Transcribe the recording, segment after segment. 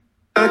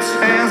A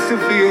chance to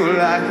feel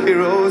like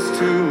heroes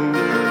too.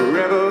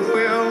 Forever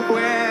we'll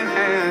win,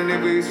 and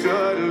if we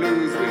should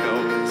lose, we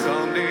know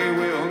someday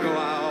we'll go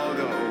all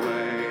the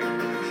way.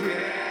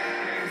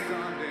 Yeah,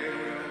 someday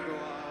we'll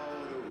go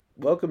all the way.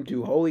 Welcome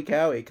to Holy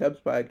Cow, a Cubs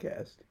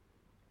podcast.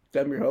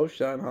 I'm your host,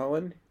 Sean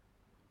Holland.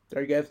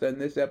 Our guest on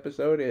this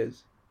episode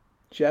is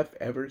Jeff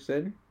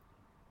Everson.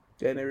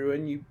 And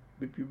everyone,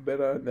 if you've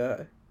been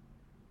on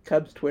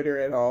Cubs Twitter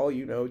at all,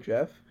 you know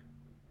Jeff.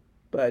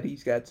 But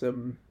he's got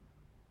some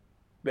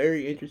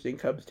very interesting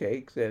Cubs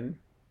takes, and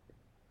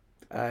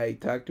I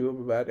talked to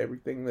him about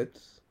everything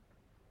that's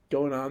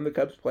going on. The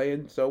Cubs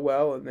playing so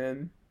well, and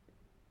then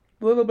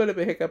a little bit of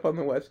a hiccup on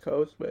the West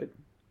Coast, but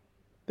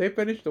they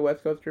finished the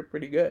West Coast trip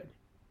pretty good.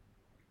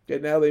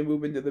 And now they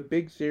move into the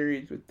big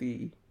series with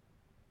the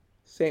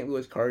St.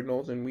 Louis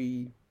Cardinals, and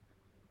we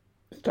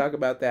talk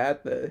about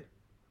that, the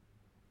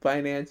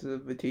finances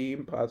of the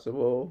team,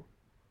 possible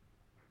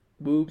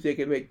moves they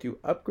can make to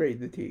upgrade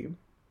the team,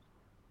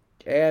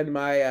 and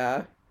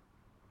my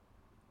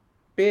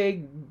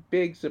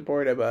big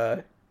support of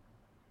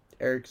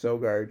Eric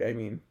Sogard. I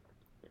mean,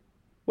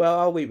 well,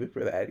 I'll leave it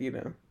for that.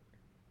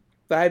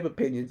 I have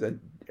opinions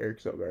on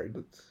Eric Sogard.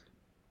 Let's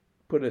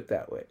put it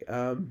that way.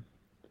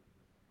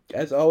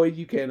 As always,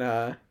 you can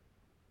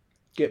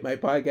get my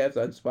podcast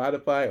on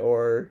Spotify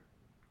or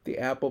the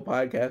Apple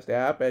Podcast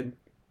app. And,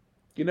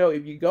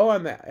 if you go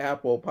on the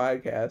Apple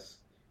Podcast,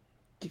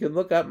 you can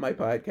look up my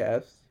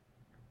podcast,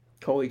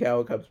 Holy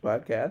Cow Cubs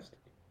Podcast,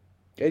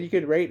 and you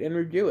can rate and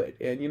review it.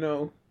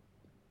 And,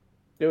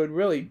 it would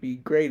really be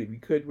great if you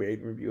could rate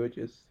and review it.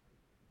 Just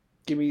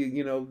give me,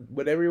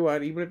 whatever you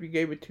want, even if you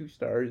gave it 2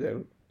 stars.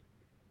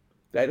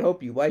 I'd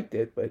hope you liked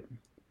it, but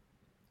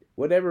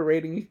whatever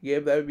rating you could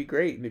give, that would be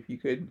great. And if you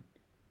could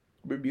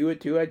review it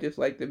too, I'd just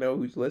like to know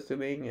who's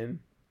listening. And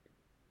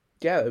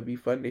yeah, it would be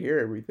fun to hear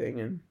everything.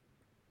 And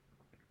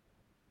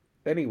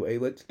anyway,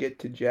 let's get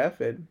to Jeff.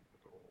 And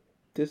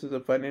this is a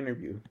fun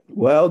interview.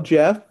 Well,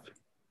 Jeff,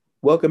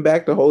 welcome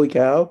back to Holy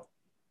Cow.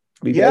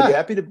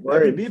 Happy to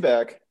be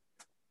back.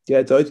 Yeah,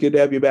 it's always good to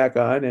have you back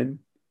on. And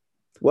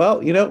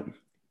well,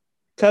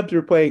 Cubs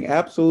were playing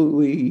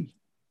absolutely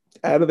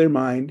out of their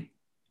mind.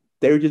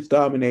 They were just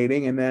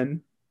dominating, and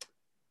then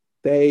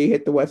they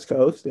hit the West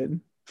Coast, and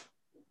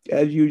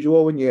as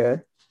usual, when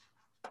you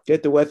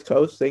get the West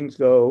Coast, things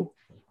go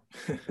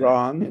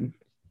wrong, and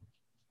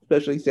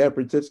especially San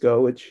Francisco,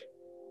 which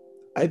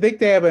I think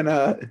they haven't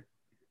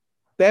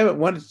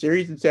won a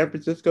series in San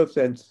Francisco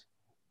since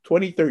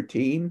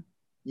 2013.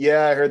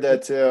 Yeah, I heard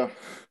that too.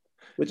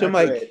 Which I'm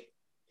like,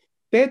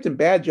 they had some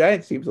bad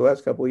Giants teams the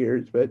last couple of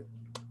years, but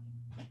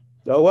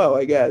oh well,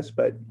 I guess.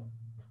 But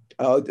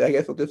I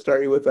guess I'll just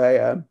start you with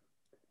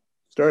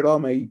start all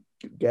my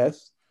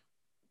guests.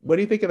 What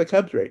do you think of the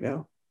Cubs right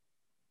now?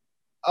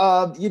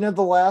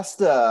 The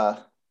last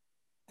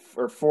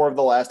or 4 of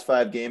the last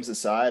 5 games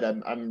aside,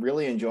 I'm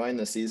really enjoying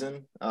the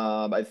season.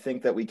 I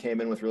think that we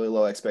came in with really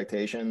low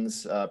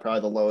expectations, probably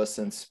the lowest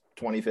since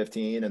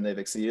 2015, and they've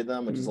exceeded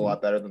them, which is a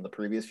lot better than the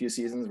previous few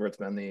seasons where it's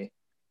been the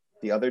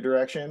other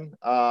direction.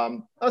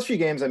 Last few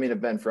games,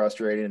 have been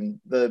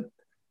frustrating. The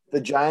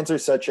Giants are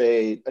such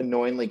a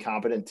annoyingly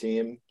competent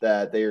team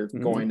that they're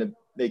going to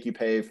make you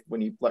pay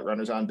when you let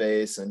runners on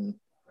base, and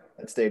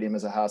that stadium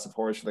is a house of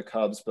horrors for the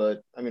Cubs.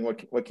 But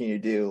what can you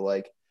do?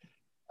 Like,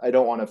 I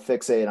don't want to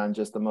fixate on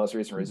just the most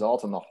recent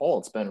results. On the whole,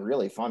 it's been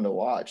really fun to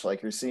watch.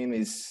 Like, you're seeing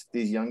these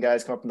young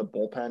guys come up in the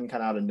bullpen kind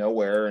of out of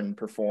nowhere and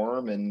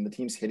perform, and the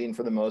team's hitting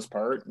for the most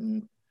part.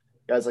 And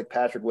guys like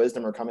Patrick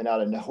Wisdom are coming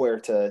out of nowhere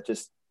to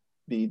just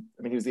be.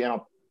 He was the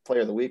NL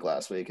Player of the Week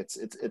last week. It's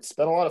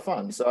been a lot of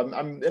fun. So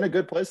I'm in a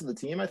good place with the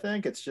team. I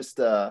think it's just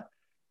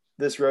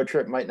this road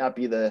trip might not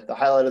be the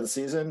highlight of the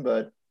season,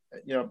 but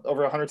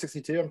over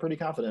 162, I'm pretty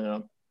confident in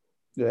them.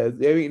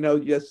 Yeah,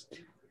 just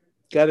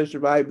got to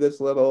survive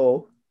this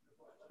little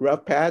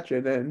rough patch,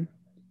 and then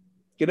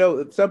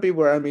some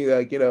people are on me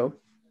like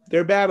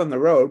they're bad on the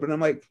road, but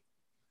I'm like,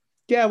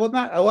 yeah, well,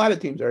 not a lot of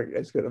teams aren't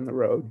as good on the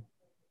road.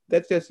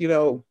 That's just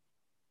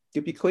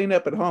if you clean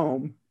up at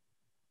home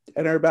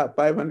and are about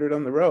 500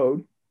 on the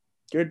road,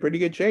 you're in pretty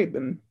good shape,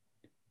 and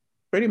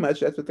pretty much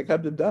that's what the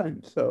Cubs have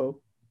done.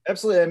 So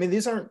absolutely,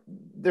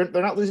 they're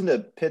not losing to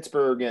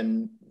Pittsburgh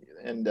and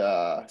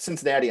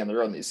Cincinnati on the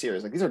road in these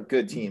series. Like, these are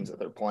good teams that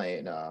they're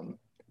playing.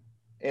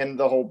 And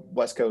the whole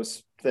West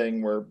Coast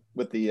thing, where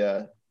with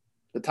the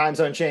time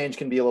zone change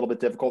can be a little bit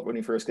difficult when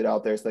you first get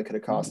out there. So that could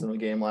have cost them a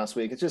game last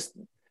week. It's just,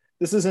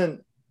 this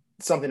isn't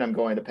something I'm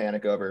going to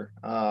panic over.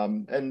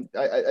 And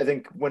I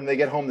think when they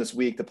get home this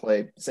week to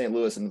play St.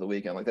 Louis into the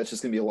weekend, like, that's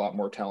just going to be a lot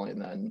more telling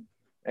than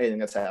anything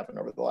that's happened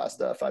over the last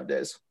 5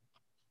 days.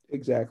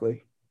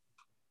 Exactly.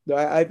 No,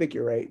 I think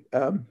you're right.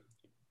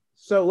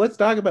 So let's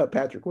talk about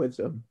Patrick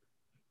Wisdom.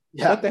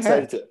 Yeah, what the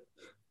heck?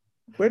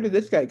 Where did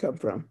this guy come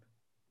from?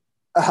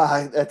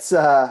 It's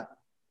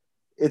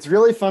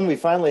really fun. We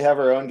finally have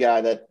our own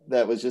guy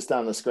that was just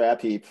on the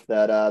scrap heap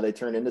that they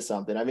turned into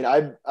something.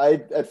 I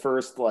at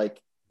first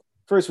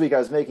week I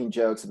was making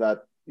jokes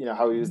about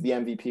how he was the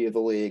MVP of the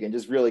league and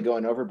just really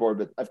going overboard.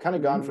 But I've kind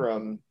of gone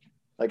from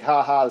like,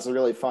 haha, this is a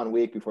really fun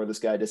week before this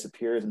guy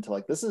disappears, into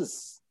like, this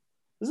is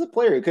a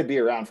player who could be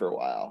around for a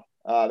while.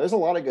 There's a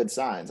lot of good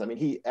signs. I mean,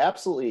 he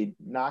absolutely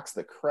knocks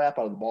the crap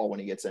out of the ball when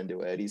he gets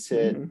into it. He's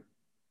hit,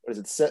 what is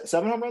it,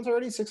 7 home runs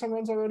already? 6 home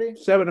runs already?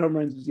 7 home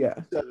runs,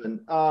 yeah.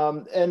 7.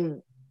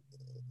 And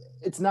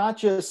it's not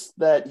just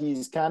that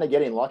he's kind of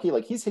getting lucky.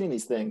 Like, he's hitting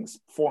these things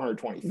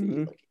 420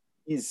 feet. Like,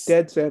 he's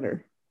dead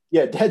center.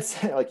 Yeah, dead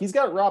center. Like, he's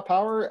got raw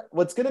power.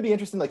 What's going to be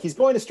interesting, like, he's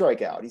going to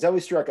strike out. He's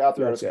always struck out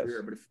throughout his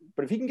career.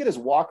 But if he can get his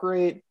walk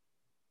rate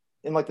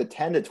in like the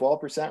 10 to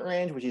 12%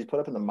 range, which he's put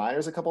up in the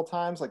minors a couple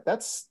times, like,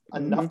 that's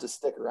enough to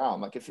stick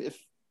around. Like, if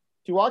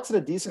he walks at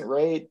a decent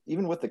rate,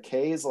 even with the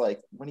K's,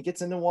 like, when he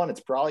gets into one,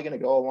 it's probably going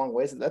to go a long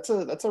ways. That's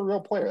a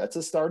real player. That's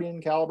a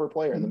starting caliber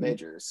player in the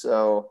majors.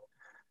 So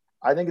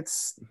I think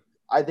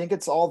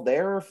it's all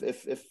there.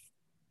 If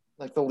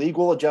like, the league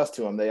will adjust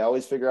to him. They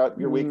always figure out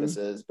your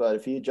weaknesses, but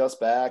if he adjusts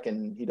back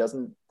and he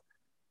doesn't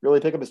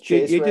really pick up his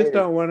chase you rate, just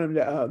don't want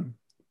him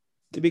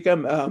to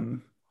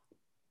become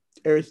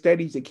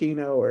Aristides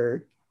Aquino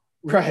or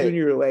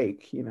Junior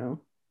Lake, you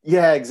know.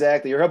 Yeah,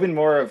 exactly. You're hoping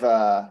more of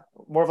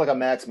like a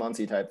Max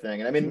Muncy type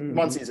thing. And I mean,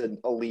 Muncy's an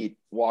elite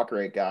walk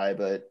rate guy,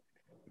 but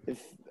if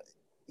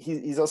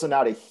he's also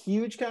not a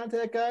huge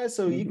contact guy,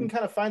 so you can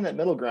kind of find that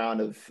middle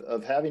ground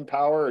of having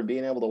power and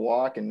being able to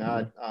walk and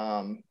not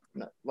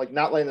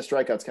letting the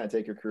strikeouts kind of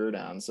take your career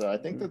down. So I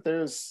think that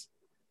there's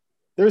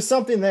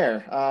something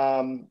there.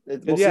 I'm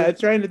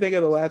trying to think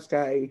of the last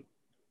guy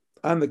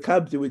on the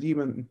Cubs who was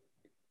even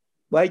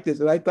like this,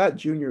 and I thought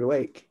Junior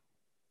Lake.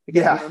 I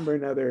can't remember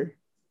another.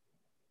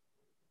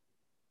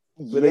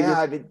 But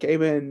they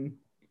came in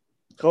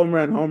home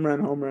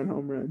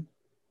run.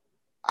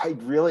 I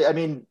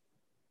mean,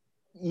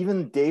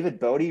 even David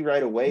Bodie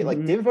right away.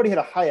 Like, David Bodie had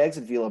a high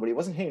exit velo, but he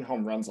wasn't hitting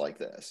home runs like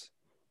this.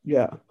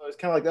 Yeah. It was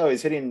kind of like,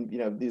 he's hitting,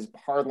 these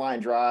hard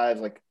line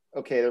drives. Like,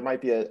 okay, there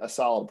might be a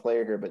solid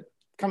player here, but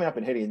coming up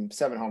and hitting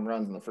 7 home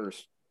runs in the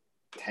first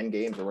 10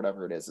 games or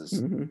whatever it is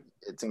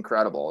it's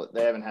incredible.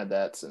 They haven't had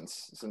that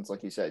since,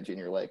 like you said,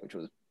 Junior Lake, which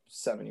was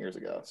 7 years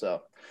ago.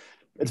 So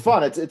it's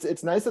fun.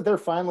 It's nice that they're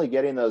finally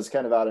getting those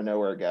kind of out of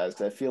nowhere guys.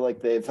 I feel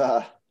like they've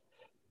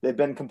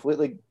been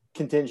completely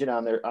contingent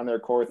on their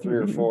core 3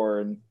 or 4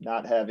 and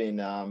not having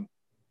the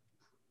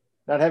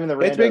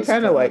randos. It's been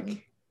kind of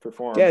like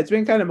perform. Yeah, it's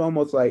been kind of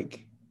almost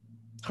like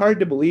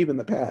hard to believe in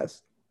the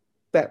past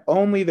that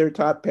only their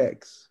top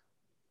picks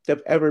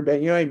have ever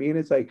been. You know what I mean?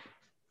 It's like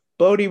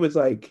Bodie was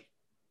like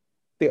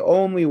the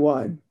only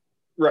one,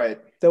 right?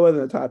 That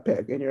wasn't a top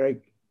pick, and you're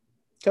like,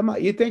 come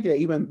on, you'd think that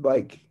even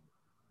like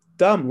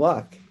dumb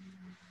luck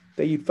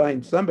that you'd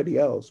find somebody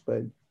else,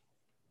 but.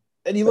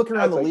 And you look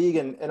around the league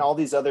and all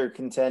these other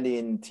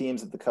contending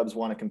teams that the Cubs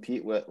want to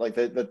compete with, like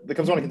the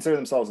Cubs want to consider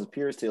themselves as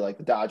peers to, like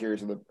the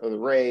Dodgers or the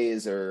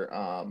Rays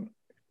or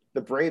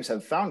the Braves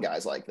have found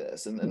guys like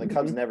this, and the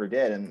Cubs never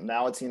did. And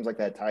now it seems like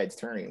that tide's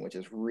turning, which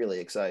is really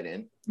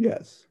exciting.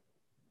 Yes.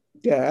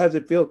 Yeah, how's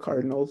it feel,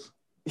 Cardinals?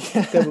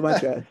 Have a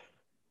bunch of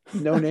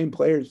no-name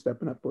players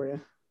stepping up for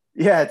you.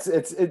 Yeah,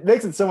 it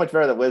makes it so much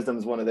better that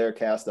Wisdom's one of their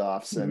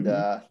cast-offs, and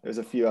there's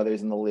a few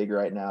others in the league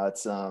right now.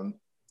 It's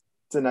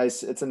a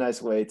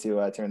nice way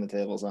to turn the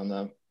tables on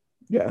them.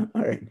 Yeah.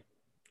 All right.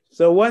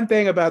 So one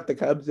thing about the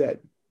Cubs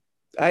that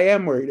I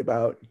am worried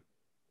about,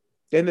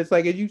 and it's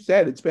like, as you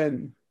said, it's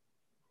been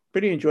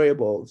pretty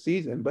enjoyable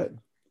season, but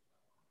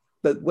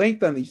the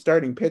length on these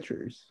starting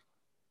pitchers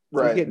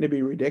is getting to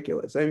be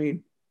ridiculous. I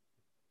mean,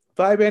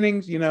 5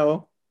 innings,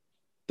 the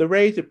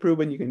Rays have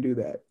proven you can do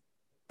that.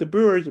 The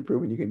Brewers have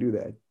proven you can do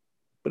that.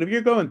 But if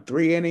you're going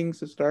 3 innings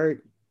to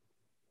start,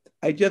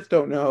 I just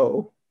don't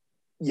know.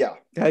 Yeah,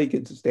 how you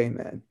can sustain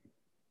that.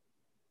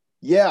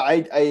 Yeah,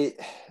 I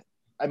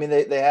mean,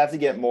 they have to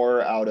get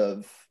more out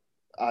of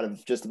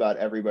just about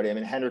everybody. I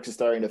mean, Hendricks is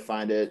starting to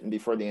find it, and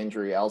before the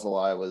injury,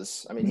 Alzolay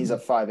was. I mean, he's a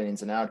 5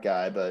 innings and out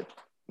guy, but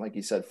like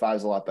you said,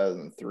 5's a lot better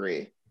than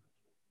 3.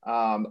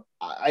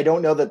 I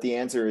don't know that the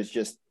answer is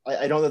just.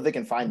 I don't know that they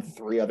can find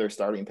 3 other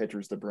starting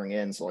pitchers to bring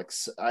in. So like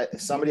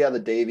somebody out of the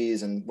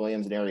Davies and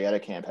Williams and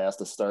Arrieta camp has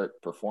to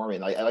start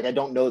performing. I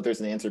don't know that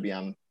there's an answer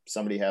beyond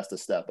somebody has to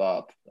step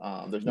up.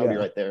 There's nobody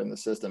right there in the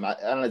system. I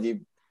don't know if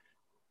you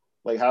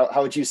like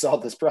how would you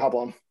solve this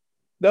problem?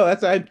 No,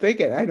 that's what I'm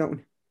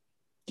thinking.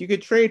 You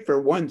could trade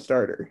for 1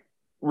 starter.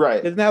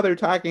 Right. Because now they're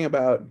talking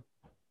about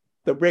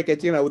the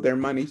Ricketts, with their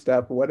money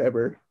stuff or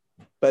whatever,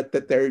 but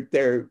that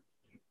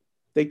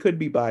they could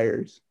be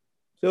buyers.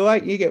 So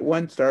like you get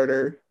 1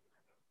 starter.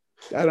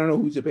 I don't know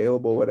who's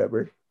available,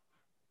 whatever.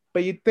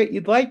 But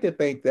you'd like to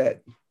think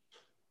that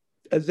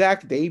a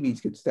Zach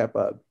Davies could step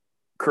up.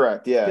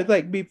 Correct. Yeah. It's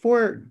like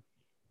before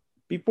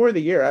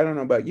the year, I don't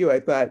know about you,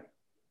 I thought,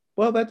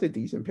 well, that's a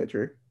decent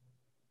pitcher.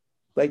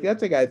 Like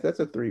that's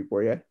a 3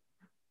 for you.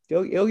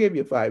 He'll give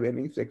you 5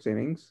 innings, 6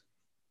 innings.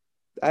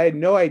 I had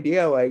no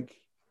idea. Like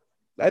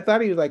I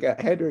thought he was like a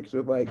Hendricks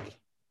with like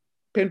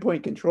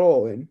pinpoint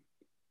control, and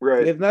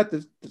he has not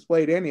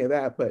displayed any of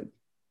that. But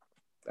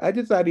I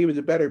just thought he was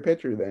a better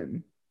pitcher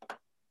than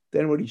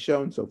what he's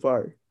shown so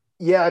far.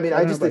 Yeah, I mean, I I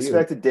don't know just about you.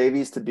 expected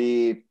Davies to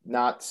be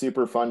not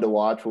super fun to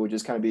watch, but would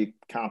just kind of be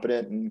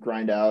competent and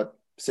grind out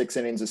 6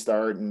 innings to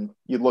start, and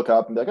you'd look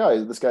up and be like,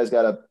 oh, this guy's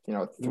got a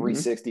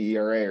 360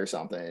 ERA or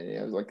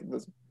something. Like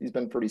he's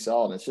been pretty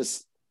solid.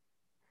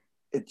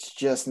 It's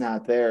just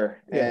not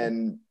there, Yeah.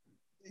 and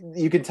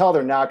you can tell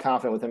they're not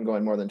confident with him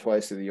going more than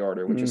twice through the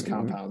order, which just Mm-hmm.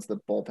 compounds the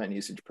bullpen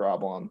usage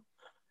problem.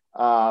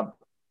 Uh,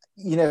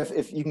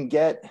 if you can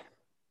get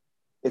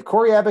if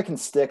Corey Abbott can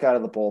stick out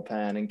of the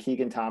bullpen and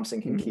Keegan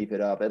Thompson can Mm-hmm. keep it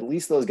up, at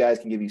least those guys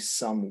can give you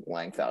some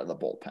length out of the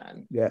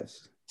bullpen.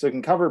 Yes. So it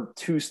can cover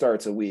 2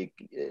 starts a week.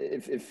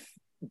 If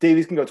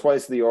Davies can go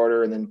twice to the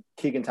order and then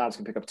Keegan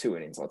Thompson can pick up 2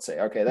 innings, let's say,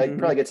 okay, that Mm-hmm.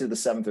 probably gets you to the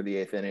 7th or the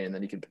 8th inning, and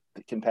then you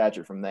can patch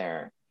it from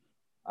there.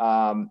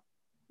 Um,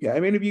 Yeah. I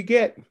mean, if you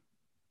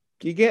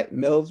get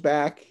Mills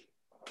back,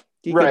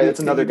 he could right, be a that's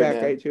another good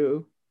piggyback guy name.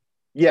 too.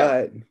 Yeah.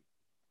 But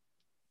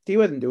he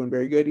wasn't doing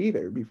very good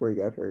either before he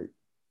got hurt.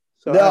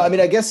 So No, I I don't mean,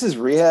 I know. guess his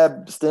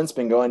rehab stint's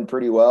been going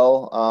pretty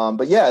well.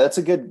 But yeah, that's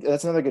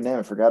another good name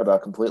I forgot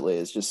about completely.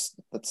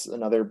 That's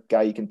another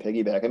guy you can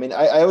piggyback. I mean,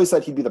 I always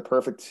thought he'd be the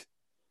perfect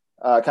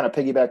kind of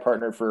piggyback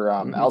partner for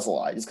Mm-hmm.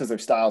 Alzolay, just because their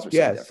styles are so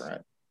Yes,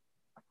 different.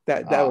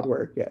 that would Uh,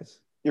 work. Yes.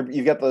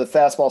 you've got the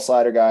fastball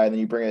slider guy, and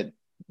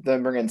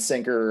then bring in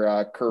sinker,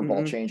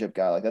 curveball, Mm-hmm. changeup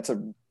guy. Like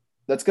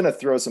that's going to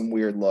throw some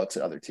weird looks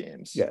at other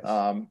teams. Yes.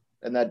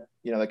 And that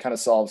kind of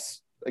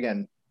solves,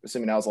 again,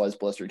 assuming Alzolay's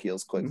blistered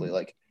heals quickly, Mm-hmm.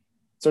 like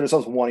sort of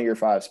solves one of your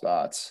 5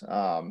 spots.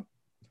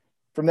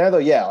 From there, though,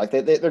 yeah, like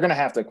they're going to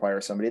have to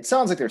acquire somebody. It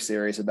sounds like they're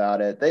serious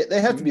about it.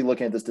 They have to Mm-hmm. be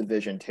looking at this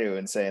division too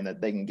and saying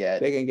that they can get,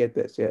 They can get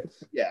this.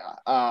 Yes. yeah.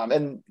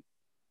 And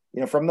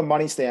from the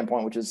money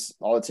standpoint, which is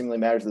all that seemingly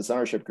matters to this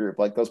ownership group,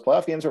 like those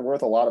playoff games are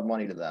worth a lot of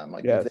money to them.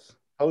 Like if they Yes.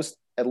 host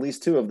at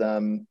least 2 of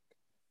them,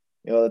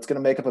 it's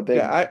going to make up a big.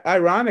 Yeah.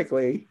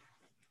 Ironically,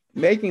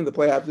 making the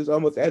playoffs is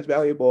almost as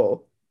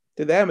valuable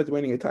to them as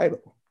winning a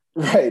title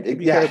Right. if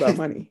you care Yeah, about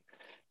money.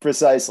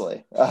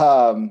 precisely.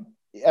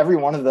 Every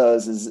one of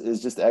those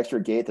is just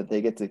extra gate that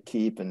they get to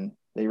keep, and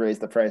they raise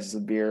the prices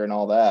of beer and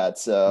all that.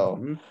 So,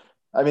 Mm-hmm.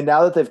 I mean,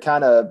 now that they've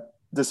kind of,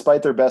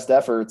 despite their best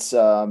efforts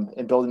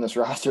in building this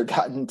roster,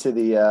 gotten to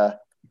the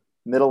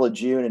middle of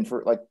June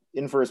and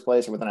in first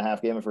place or within a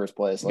half game of first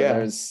place, like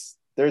Yeah.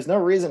 there's no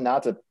reason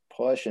not to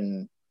push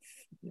and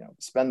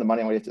spend the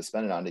money on what you have to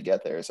spend it on to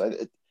get there. So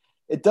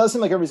it does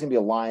seem like everybody's gonna be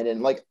aligned,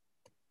 and like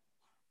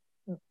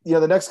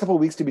the next couple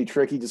of weeks could be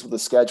tricky just with the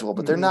schedule,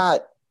 but Mm-hmm.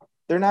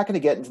 they're not going to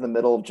get into the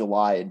middle of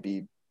July and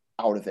be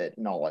out of it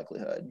in all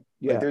likelihood.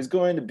 Yeah. Like there's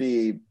going to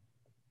be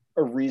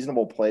a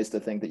reasonable place to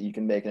think that you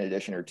can make an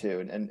addition or two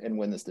and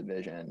win this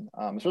division,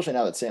 especially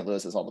now that St.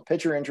 Louis has all the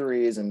pitcher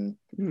injuries, and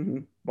Mm-hmm.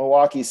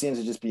 Milwaukee seems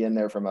to just be in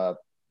there from a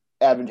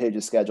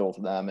advantageous schedule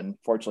to them. And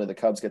fortunately, the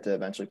Cubs get to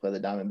eventually play the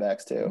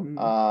Diamondbacks too.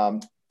 Mm-hmm.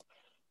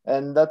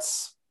 And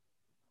that's,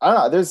 I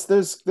don't know.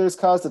 There's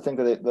cause to think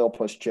that they'll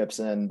push chips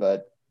in,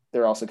 but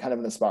they're also kind of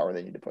in a spot where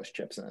they need to push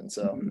chips in.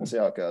 So we'll see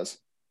how it goes.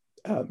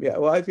 Yeah.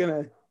 Well, I was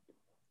gonna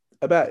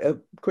about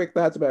quick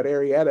thoughts about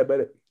Arietta,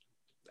 but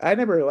I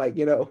never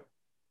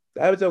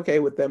I was okay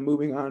with them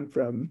moving on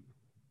from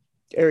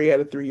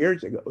Arietta 3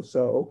 years ago.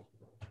 So,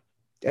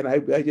 and I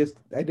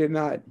did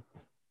not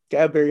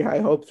have very high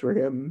hopes for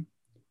him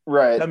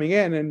Right. coming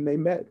in, and they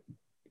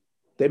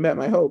met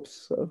my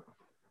hopes. So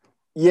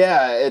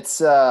Yeah, it's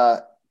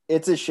a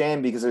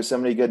shame because there's so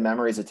many good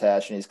memories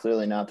attached, and he's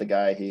clearly not the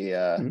guy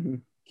mm-hmm.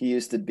 he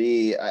used to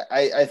be.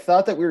 I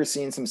thought that we were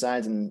seeing some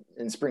signs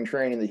in spring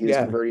training that he was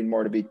converting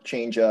more to be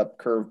changeup,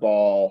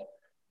 curveball,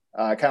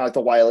 kind of like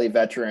the wily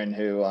veteran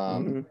who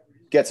mm-hmm.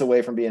 gets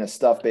away from being a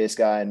stuff based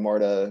guy and more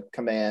to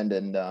command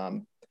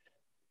and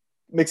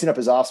mixing up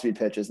his off speed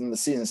pitches. And the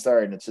season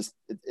started, and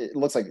it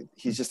looks like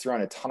he's just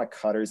throwing a ton of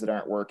cutters that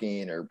aren't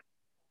working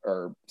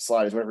or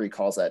sliders, whatever he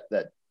calls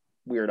that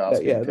weird off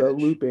speed pitch. The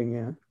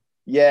looping,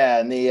 Yeah,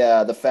 and the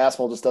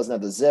fastball just doesn't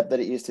have the zip that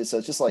it used to. So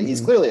it's just like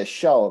he's clearly a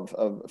shell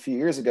of a few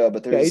years ago.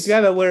 But he's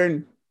got to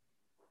learn.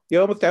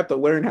 You almost have to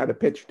learn how to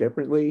pitch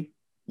differently.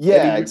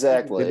 Yeah,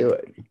 exactly. To do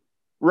it.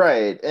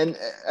 Right, and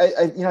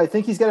I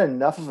think he's got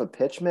enough of a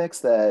pitch mix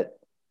that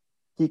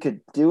he could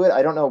do it.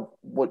 I don't know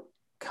what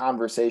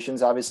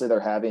conversations obviously they're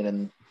having,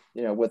 and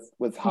with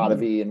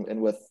Hottovy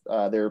and with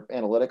their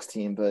analytics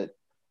team, but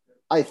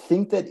I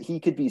think that he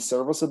could be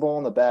serviceable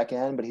on the back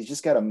end. But he's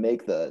just got to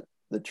make the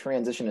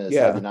transition in his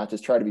head to not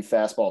just try to be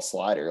fastball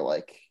slider.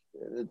 Like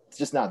it's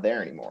just not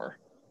there anymore.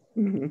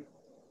 Mm-hmm.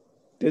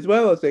 As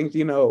well as things,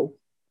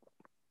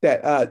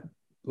 that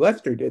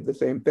Lester did the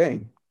same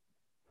thing.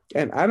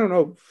 And I don't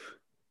know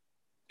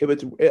if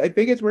I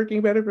think it's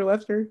working better for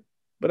Lester,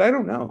 but I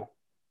don't know.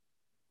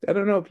 I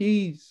don't know if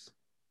he's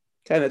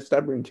kind of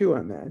stubborn too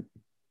on that.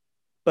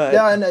 But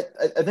yeah, and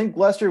I think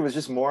Lester was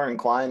just more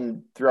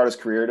inclined throughout his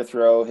career to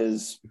throw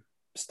his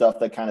stuff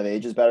that kind of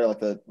ages better,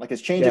 like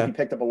his changeup. He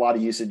picked up a lot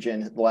of usage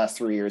in the last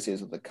 3 years he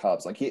was with the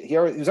Cubs. Like he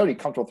was already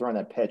comfortable throwing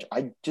that pitch.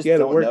 I just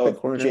don't know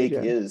if Jake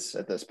is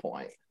at this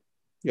point.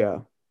 Yeah,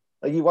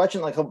 like you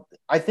watching, like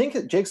I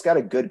think Jake's got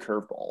a good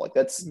curveball. Like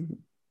that's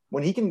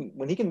when he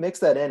can mix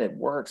that in, it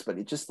works. But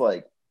it just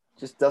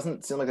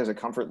doesn't seem like there's a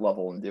comfort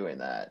level in doing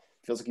that.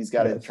 Feels like he's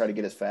got to Yes. try to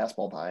get his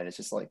fastball by, and it's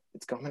just like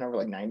it's coming over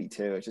like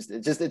 92.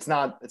 It's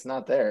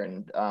not there,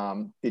 and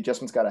the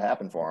adjustment's got to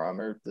happen for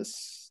him, or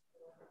it's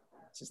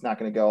just not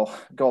going to go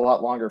a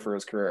lot longer for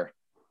his career.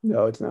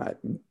 No, it's not.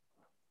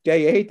 Yeah,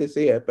 you hate to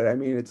see it, but I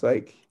mean, it's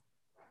like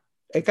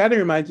it kind of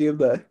reminds you of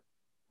the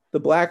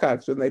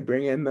Blackhawks when they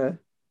bring in the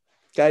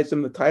guys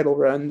from the title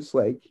runs,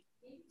 like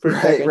for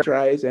second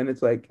tries, and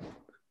it's like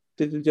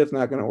this is just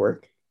not going to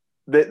work.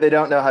 They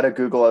don't know how to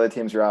Google other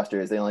teams'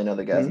 rosters. They only know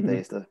the guys that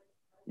they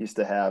used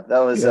to have. That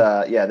was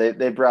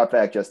they brought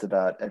back just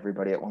about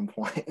everybody at one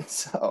point.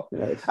 So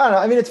Nice. I don't know.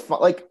 I mean, it's fun.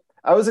 Like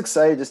I was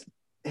excited. Just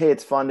hey,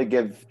 it's fun to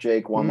give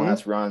Jake one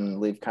last run,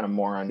 leave kind of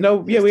more on.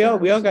 No, yeah,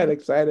 we all got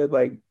excited.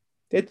 Like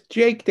it's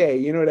Jake Day,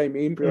 you know what I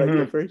mean, for like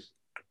the first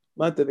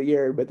month of the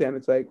year. But then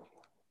it's like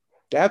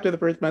after the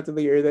first month of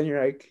the year, then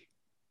you're like,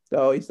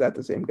 oh, he's not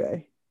the same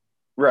guy.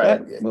 Right.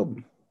 But, well,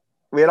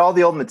 we had all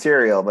the old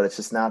material, but it's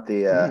just not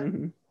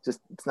the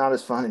it's not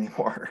as fun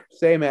anymore.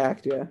 Same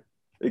act, yeah.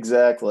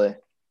 Exactly.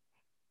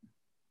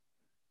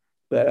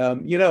 But I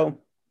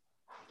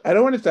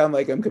don't want to sound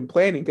like I'm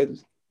complaining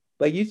because,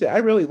 like you said, I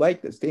really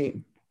like this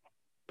team.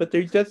 But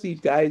there's just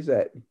these guys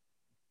that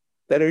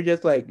are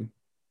just like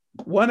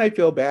one I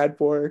feel bad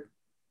for,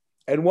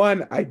 and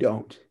one I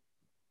don't.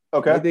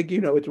 Okay. I think you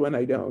know which one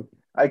I don't.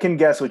 I can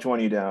guess which one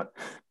you don't.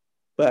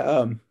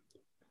 But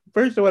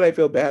first of what I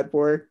feel bad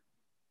for,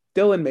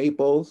 Dylan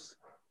Maples.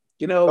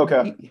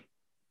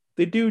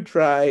 The dude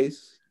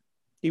tries,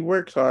 he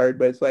works hard,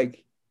 but it's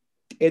like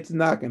it's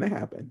not gonna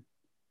happen.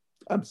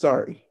 I'm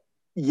sorry.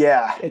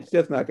 Yeah. It's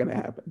just not gonna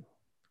happen.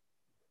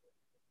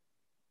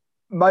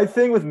 My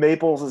thing with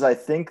Maples is I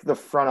think the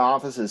front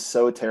office is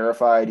so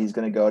terrified he's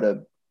going to go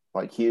to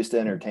like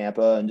Houston or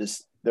Tampa and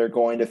just they're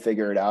going to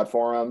figure it out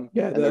for him.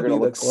 Yeah, and they're going to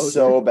look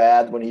so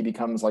bad when he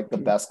becomes like the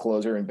best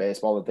closer in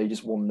baseball that they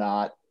just will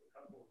not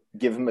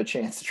give him a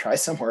chance to try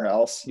somewhere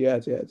else.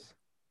 Yes.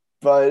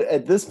 But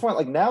at this point,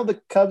 like now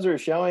the Cubs are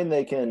showing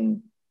they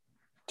can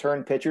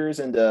turn pitchers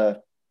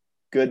into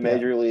good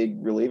major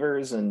league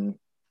relievers, and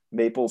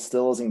Maples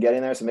still isn't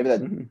getting there. So maybe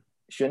that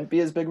shouldn't be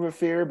as big of a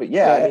fear. But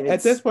I mean,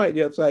 at this point,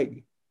 it's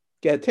like,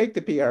 take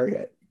the PR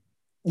hit.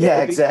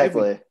 Yeah,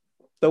 exactly.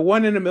 The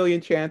 1 in a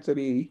million chance that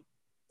he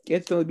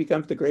instantly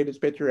becomes the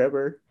greatest pitcher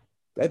ever.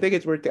 I think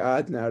it's worth the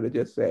odds now to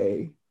just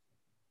say,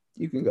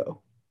 you can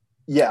go.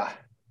 Yeah.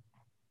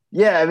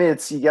 Yeah, I mean,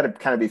 you got to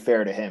kind of be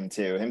fair to him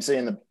too. Him sitting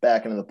in the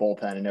back end of the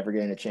bullpen and never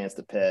getting a chance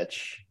to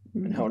pitch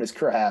and hone his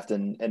craft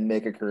and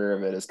make a career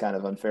of it is kind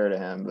of unfair to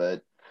him.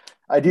 But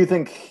I do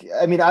think,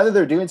 I mean, either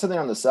they're doing something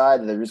on the side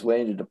that they're just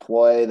waiting to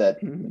deploy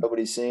that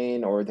nobody's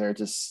seen, or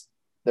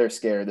they're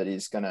scared that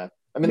he's gonna.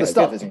 I mean, the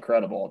stuff is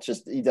incredible. It's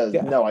just he does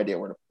no idea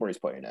where he's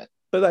putting it.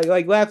 But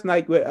like last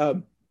night,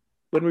 when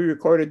we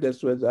recorded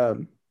this we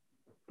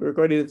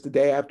recorded this the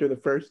day after the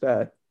first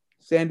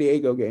San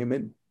Diego game,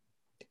 and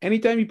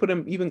anytime you put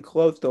him even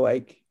close to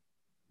like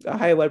a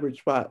high leverage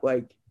spot,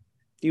 like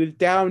he was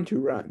down 2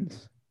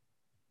 runs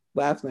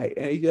last night,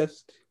 and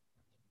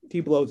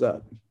he blows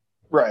up.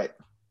 Right.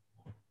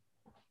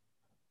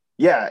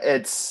 Yeah,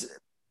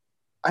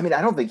 I mean,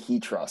 I don't think he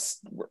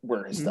trusts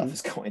where his stuff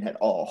is going at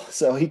all.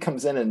 So he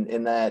comes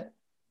in that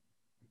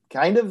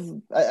kind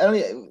of,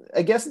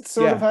 I guess it's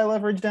sort of high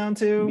leverage down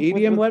to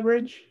medium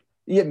leverage.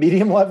 Yeah,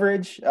 medium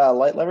leverage,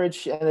 light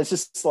leverage. And it's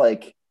just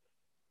like,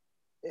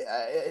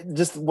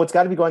 just what's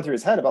got to be going through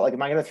his head about like,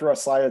 am I going to throw a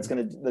slider that's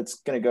going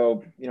to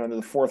go, into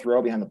the 4th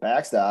row behind the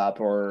backstop,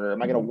 or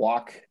am I going to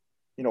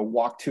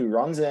walk 2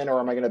 runs in,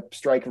 or am I going to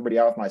strike everybody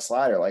out with my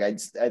slider? Like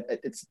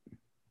it's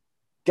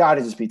got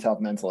to just be tough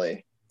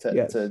mentally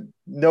to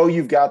know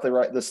you've got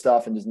the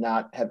stuff and just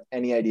not have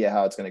any idea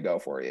how it's going to go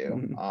for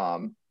you.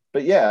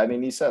 But yeah, I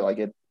mean, you said like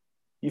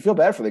you feel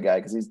bad for the guy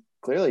because he's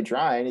clearly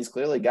trying. He's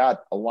clearly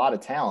got a lot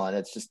of talent.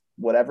 It's just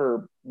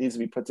whatever needs to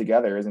be put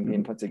together isn't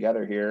being put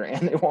together here,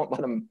 and they won't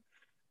let him,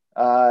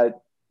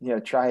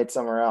 try it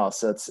somewhere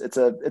else. So it's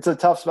a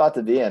tough spot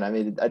to be in. I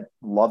mean, I'd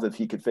love if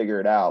he could figure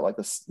it out. Like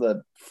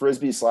the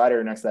frisbee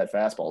slider next to that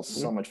fastball is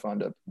so much fun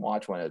to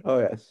watch when it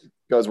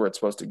goes where it's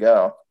supposed to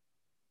go.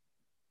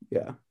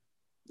 Yeah.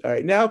 All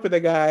right. Now for the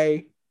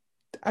guy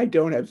I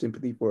don't have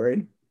sympathy for,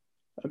 and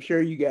I'm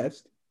sure you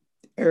guessed,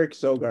 Eric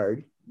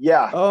Sogard.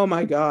 Yeah. Oh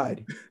my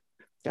God.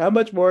 How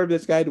much more of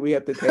this guy do we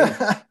have to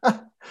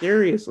take?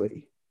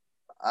 Seriously.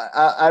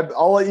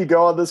 I'll let you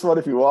go on this one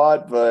if you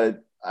want,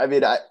 but I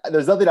mean,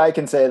 there's nothing I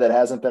can say that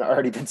hasn't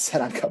already been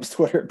said on Cubs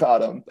Twitter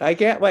about him. I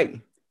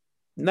can't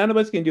none of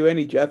us can do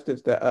any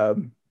justice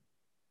to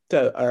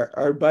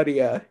our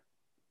buddy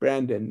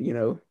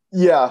Brandon.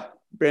 Yeah.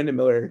 Brandon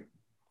Miller.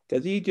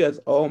 Because he just,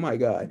 oh my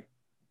God,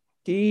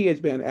 he has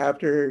been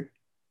after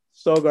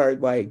Sogard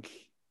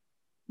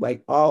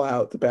like all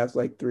out the past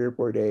like 3 or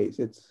 4 days.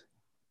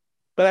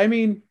 But I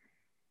mean,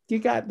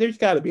 there's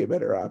got to be a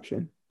better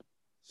option.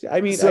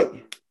 I mean, so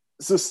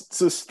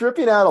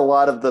stripping out a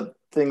lot of the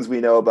things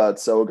we know about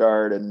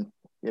Sogard and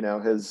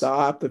his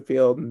off the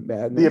field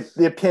madness,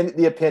 the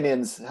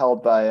opinions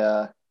held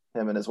by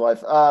him and his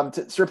wife,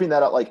 stripping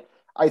that out, like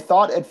I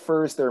thought at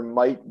first there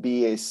might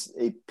be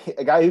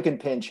a guy who can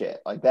pinch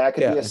hit. Like that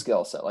could be a Yeah,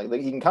 skill set. Like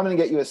he can come in and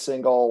get you a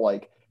single.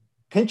 Like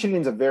pinch hitting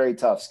is a very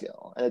tough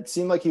skill, and it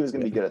seemed like he was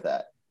going to be yeah, good at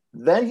that.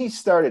 Then he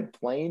started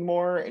playing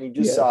more, and you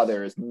just saw yes,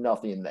 there is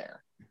nothing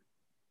there.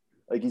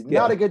 Like he's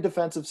not yeah. a good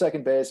defensive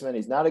second baseman.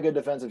 He's not a good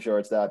defensive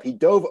shortstop. He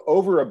dove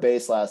over a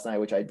base last night,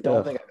 which I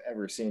don't think Ugh. I've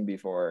ever seen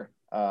before.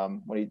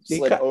 When he He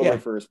slid caught, over yeah,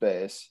 first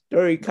base.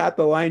 or he caught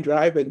the line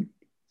drive and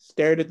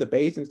stared at the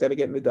base instead of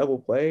getting the double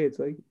play. It's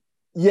like,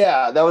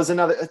 Yeah, that was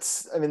another.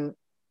 I mean,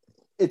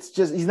 it's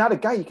just he's not a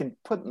guy you can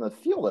put in the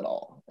field at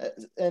all,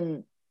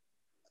 and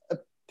a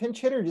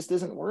pinch hitter just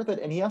isn't worth it.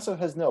 And he also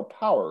has no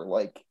power.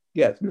 Like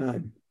yes,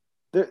 none.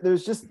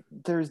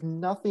 there's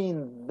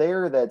nothing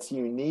there that's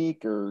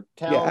unique or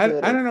Yeah,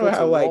 talented I or don't know fits a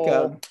how like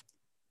role.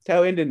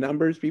 how into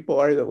numbers people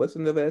are that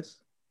listen to this,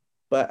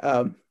 but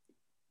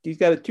he's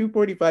got a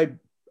 245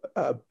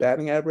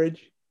 batting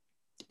average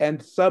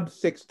and sub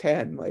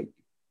 610 like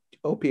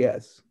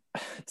OPS,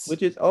 It's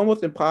which is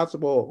almost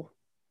impossible.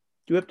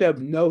 You have to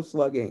have no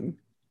slugging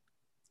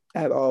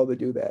at all to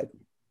do that.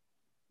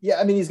 Yeah,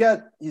 I mean he's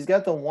got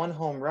the one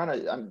home run.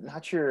 I'm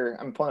not sure.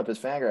 I'm pulling up his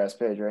Fangraphs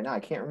page right now. I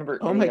can't remember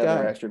Oh my any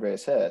other God. extra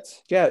base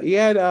hits. Yeah, he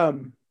had a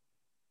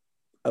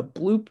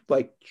bloop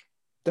like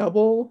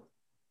double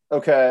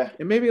Okay,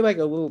 and maybe like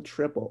a little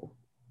triple.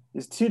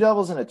 there's two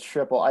doubles and a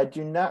triple. I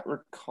do not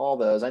recall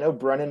those. I know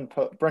Brennan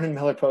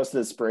Miller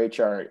posted a spray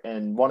chart,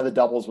 and one of the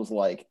doubles was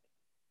like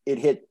it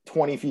hit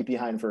 20 feet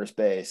behind first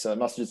base, so it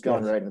must have just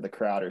gone Yes. right into the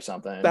crowd or But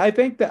something. I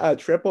think the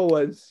triple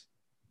was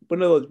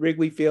one of those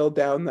Wrigley Field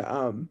down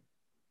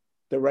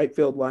the right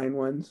field line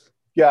ones.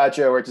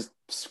 Gotcha, where it just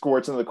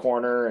squirts into the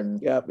corner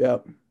and Yep,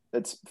 yep.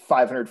 it's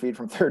 500 feet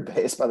from third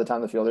base by the time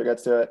the fielder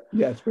gets to it.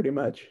 Yes, pretty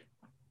much.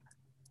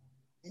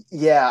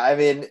 Yeah, I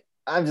mean,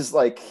 I'm just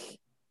like,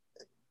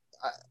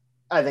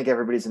 I think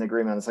everybody's in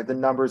agreement. It's like the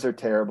numbers are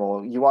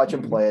terrible. You watch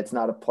him Mhm. play, it's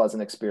not a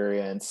pleasant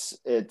experience.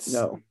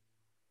 No.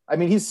 I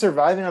mean, he's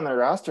surviving on the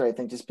roster, I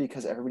think, just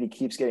because everybody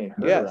keeps getting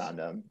hurt Yes. around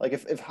him. Like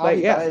if Like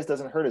Javi yeah. Baez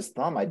doesn't hurt his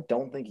thumb, I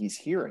don't think he's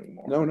here No,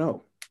 anymore.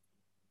 no.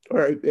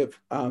 Or if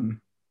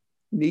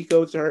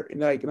Nico's hurt,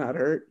 like not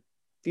hurt,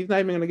 he's not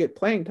even gonna get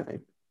playing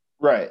time.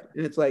 Right.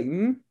 And it's like,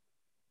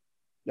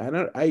 I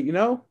don't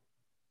I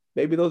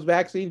maybe those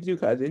vaccines do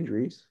cause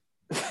injuries.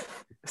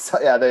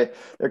 So yeah,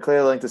 they're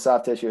clearly linked to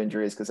soft tissue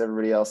injuries because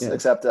everybody else Yes.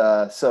 except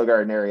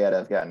Sogard and Arrieta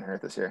have gotten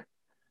hurt this year.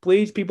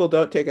 Please, people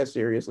don't take us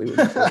seriously when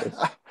we say this.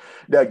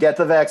 No, get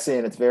the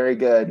vaccine. It's very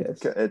good.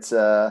 Yes.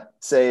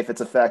 It's safe.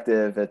 It's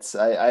effective.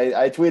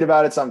 I tweet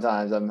about it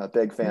sometimes. I'm a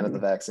big fan of the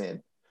Mhm.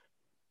 vaccine.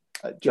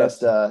 Yes.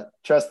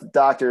 Trust the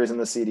doctors and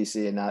the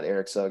CDC and not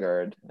Eric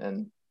Sogard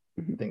and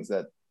Mhm. things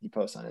that he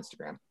posts on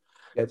Instagram.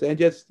 Yes. And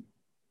just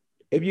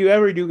if you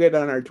ever do get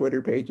on our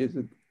Twitter pages,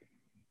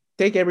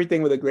 take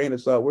everything with a grain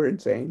of salt. We're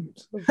insane.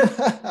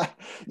 So,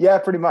 Yeah,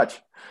 pretty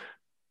much.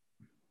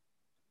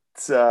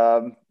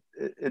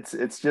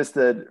 It's just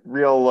a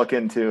real look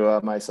into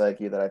my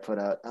psyche that I put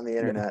out on the yeah.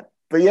 internet.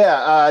 But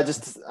yeah,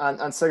 just on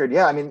Sogard,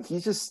 yeah, I mean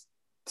he's just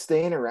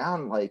staying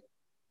around like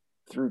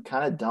through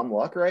kind of dumb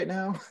luck right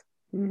now.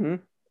 Hmm.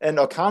 And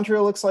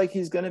Alcantara looks like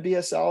he's going to be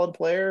a solid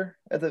player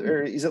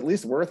or he's at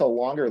least worth a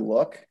longer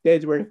look.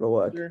 It's worth the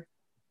look.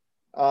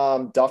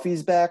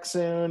 Duffy's back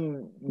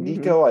soon. Hmm.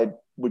 Nico, I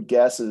would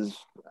guess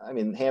I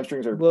mean,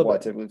 hamstrings A are little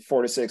what, bit.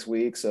 4 to 6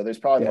 weeks, so there's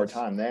probably more Yes.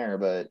 time there.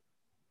 But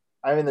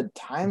I mean, the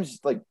times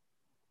like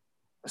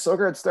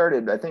Sogard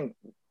started, I think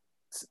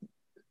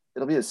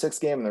it'll be his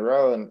sixth game in a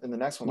row, and in the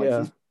next one, like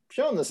Yeah. he's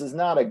shown this is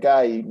not a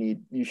guy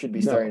you should be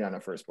No, starting on a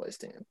first place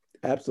team,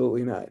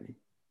 absolutely not.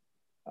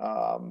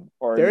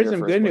 or There is your some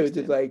first good place news.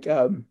 It's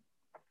team. like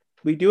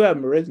we do have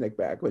Marisnik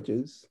back, which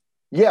is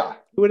Yeah,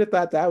 who would have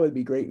thought that would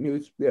be great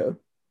news,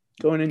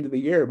 going into the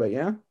year. But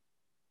yeah,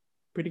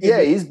 pretty good yeah,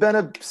 news. he's been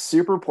a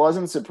super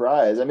pleasant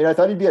surprise. I mean, I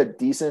thought he'd be a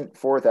decent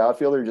fourth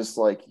outfielder, just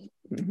like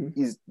Hmm.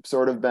 he's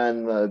sort of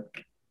been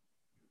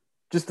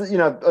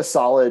a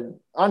solid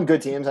on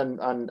good teams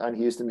on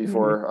Houston Hmm.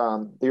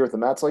 before the year with the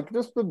Mets, like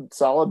just a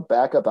solid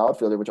backup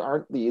outfielder, which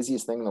aren't the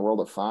easiest thing in the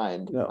world to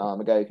find. No.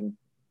 A guy who can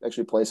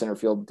actually play center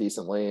field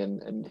decently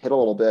and hit a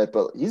little bit,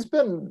 but he's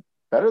been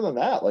better than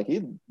that. Like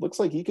he looks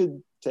like he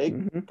could take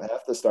Hmm.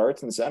 half the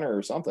starts in center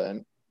or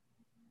something,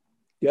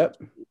 Yep.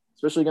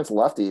 especially against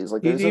lefties.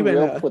 Like He's there's a even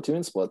real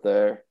platoon split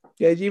there.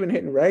 yeah, he's even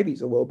hitting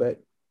righties a little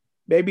bit.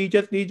 Maybe he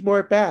just needs more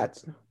at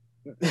bats.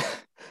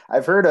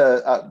 I've heard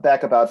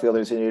backup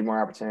outfielders who need more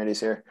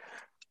opportunities here.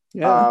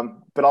 Yeah.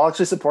 But I'll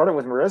actually support it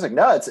with Marisnik.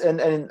 No, it's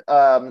and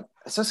I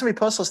saw somebody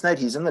post last night.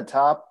 He's in the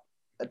top,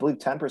 I believe,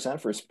 10%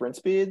 for sprint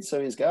speed.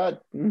 So he's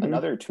got Hmm.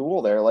 another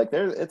tool there. Like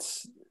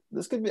this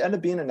could end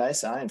up being a nice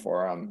sign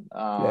for him.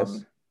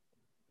 Yes.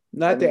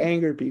 Not to And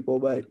anger people,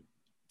 but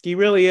he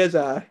really is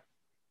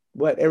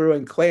what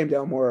everyone claimed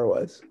Elmora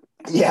was.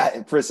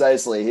 yeah,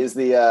 precisely. He's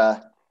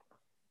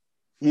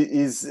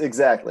he's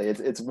exactly.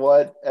 It's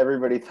what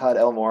everybody thought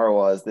Elmore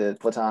was, the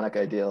platonic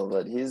ideal.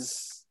 But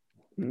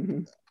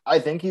Hmm. I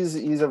think he's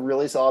a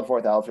really solid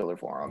fourth outfielder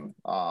for him.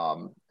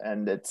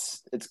 And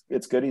it's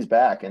good he's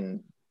back,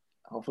 and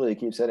hopefully he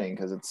keeps hitting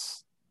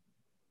because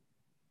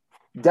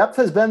depth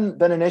has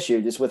been an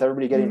issue just with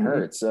everybody getting Mhm.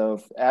 hurt.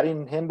 So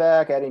adding him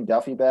back, adding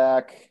Duffy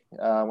back,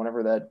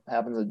 whenever that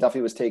happens.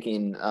 Duffy was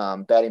taking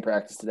batting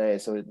practice today,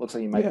 so it looks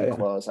like he might Yeah, be yeah.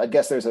 close. I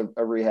guess there's a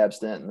rehab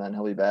stint, and then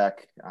he'll be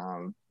back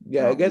in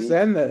Yeah, I a guess week.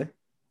 then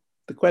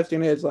the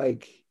question is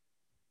like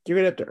you're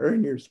gonna have to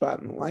earn your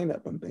spot in the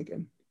lineup, I'm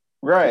thinking.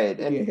 Right, To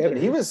be a and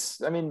he hitter.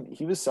 was. I mean,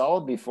 he was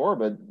solid before,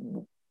 but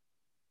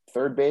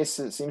third base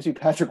it seems to be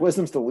Patrick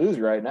Wisdom's to lose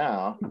right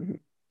now. Mhm.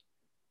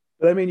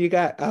 But I mean you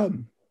got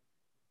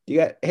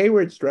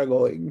Hayward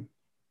struggling,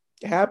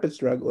 Happ is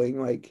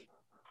struggling. Like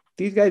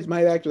these guys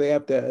might actually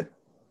have to,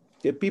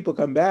 if people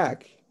come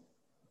back,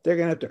 they're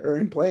gonna have to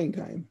earn playing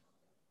time.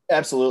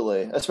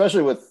 Absolutely,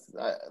 especially with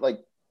like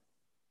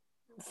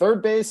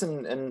third base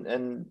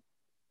and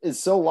is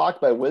so locked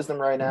by Wisdom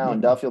right now, and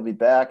Hmm. Duffy will be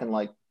back, and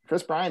like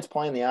Chris Bryant's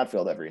playing the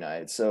outfield every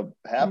night, so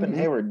Happ and Hmm.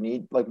 Hayward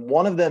need like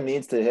one of them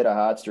needs to hit a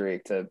hot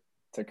streak to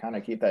kind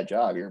of keep that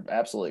job. You're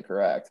absolutely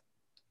correct.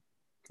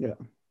 Yeah,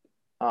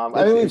 I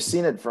that's mean, we've it.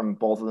 seen it from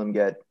both of them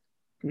get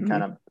kind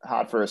Hmm. of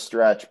hot for a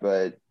stretch,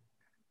 but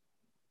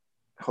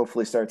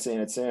hopefully start seeing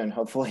it soon.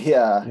 Hopefully,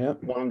 Yeah.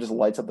 one of them just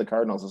lights up the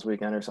Cardinals this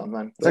weekend or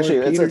something. Or It's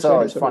Peterson or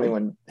always funny somebody.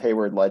 when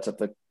Hayward lights up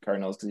the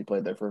Cardinals because he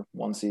played there for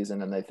one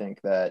season and they think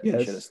that he should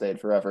have Yes. stayed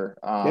forever.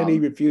 And he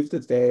refused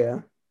to stay.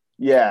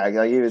 Yeah,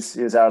 like he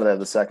was out of there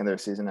the second their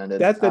season ended.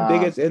 That's the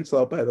biggest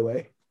insult, by the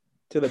way,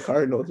 to the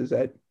Cardinals is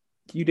that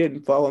you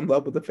didn't fall in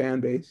love with the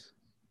fan base.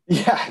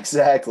 Yeah,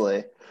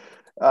 exactly.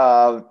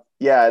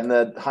 Yeah, in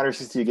the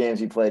 162 games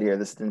you played here,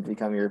 this didn't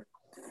become your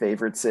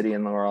favorite city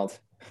in the world.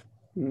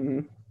 Hmm.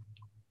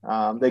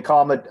 They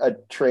call him a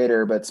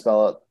traitor, but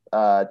spell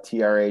it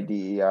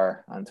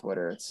Trader on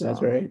Twitter.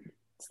 That's right.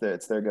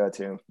 It's their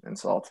go-to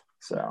insult.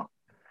 So a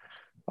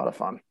lot of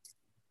fun.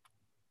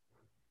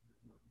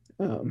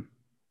 Um,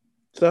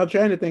 so I'm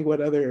trying to think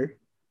what other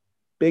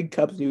big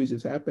Cubs news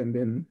has happened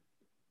in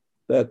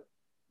the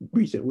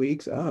recent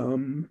weeks.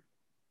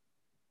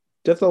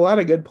 Just a lot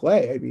of good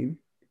play. I mean,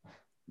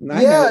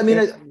 nine Yeah, out I of mean,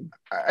 10.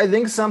 I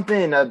think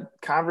a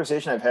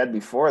conversation I've had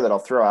before that I'll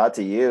throw out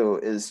to you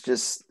is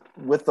just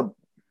with the.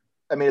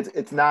 I mean,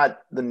 it's not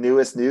the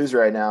newest news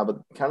right now,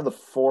 but kind of the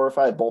 4 or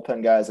 5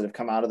 bullpen guys that have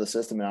come out of the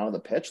system and out of the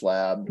pitch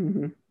lab.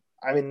 Hmm.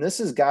 I mean, this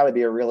has got to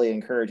be a really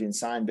encouraging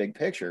sign, big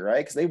picture, right?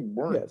 Because they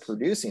weren't Yes,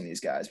 producing these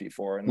guys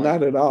before, and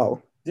like not at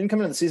all. didn't come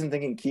into the season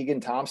thinking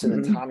Keegan Thompson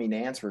and Hmm. Tommy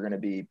Nance were going to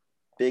be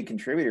big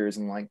contributors,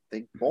 and like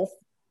they both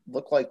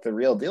look like the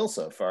real deal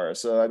so far.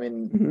 So, I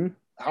mean, Hmm.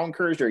 how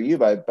encouraged are you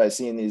by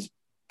seeing these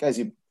guys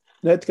you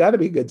That's got to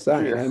be a good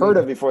sign. I heard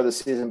of mean, before the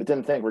season, but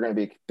didn't think were going to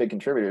be big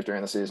contributors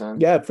during the season?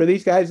 yeah, for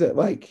these guys that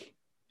like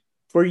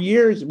for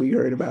years we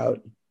heard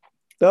about,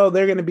 oh,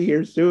 they're going to be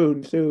here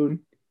soon, soon.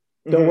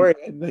 Don't Mm-hmm. worry.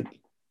 And like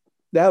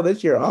now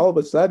this year, all of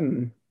a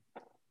sudden,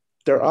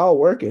 they're all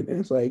working. And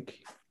it's like,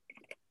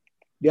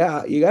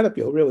 yeah, you got to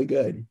feel really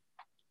good.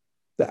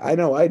 I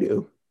know I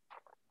do.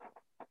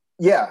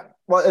 Yeah.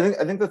 Well,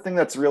 I think the thing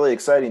that's really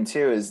exciting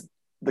too is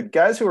the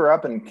guys who are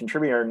up and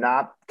contributing are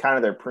not kind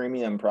of their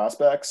premium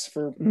prospects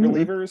for Hmm.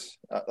 relievers.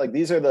 Like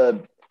these are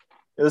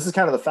this is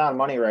kind of the found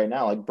money right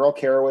now. Like Burl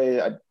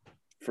Caraway, I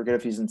forget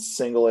if he's in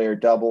single A or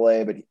double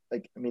A, but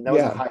like I mean that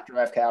was a Yeah, high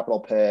draft capital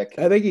pick.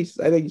 I think he's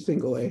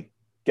single A.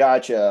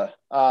 Gotcha.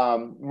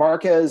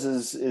 Marquez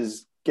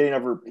is getting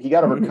over. He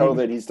got over Hmm.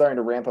 COVID. He's starting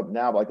to ramp up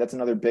now. But like that's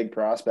another big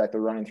prospect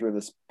they're running through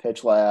this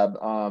pitch lab.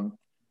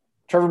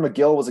 Trevor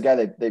McGill was a guy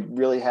that they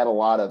really had a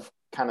lot of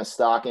kind of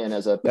stock in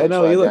as a I pitch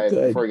know he lab looked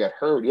guy before good. he got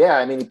hurt. Yeah,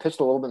 I mean he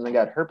pitched a little bit and then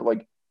got hurt, but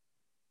like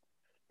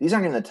these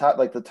aren't even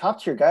the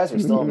top tier guys are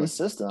still in the Hmm.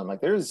 system. Like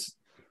there's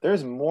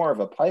more of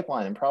a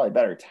pipeline and probably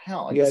better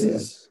talent. Like Yeah,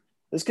 yes.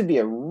 this could be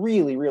a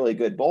really really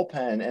good bullpen,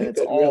 and It it's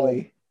could all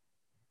really.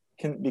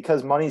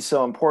 because money's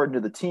so important to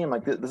the team.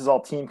 Like this is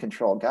all team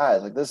control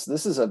guys. Like this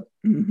is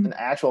Hmm. an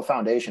actual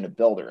foundation to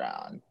build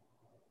around.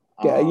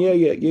 Yeah, yeah, Um,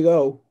 yeah. You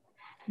go.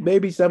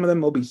 Maybe some of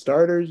them will be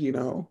starters.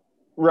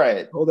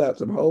 right. Hold out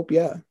some hope.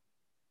 Yeah.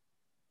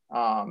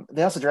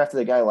 They also drafted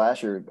a guy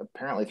last year.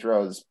 Apparently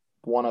throws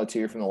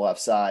 102 from the left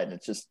side, and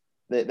it's just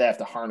they have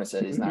to harness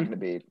it. He's not going Hmm. to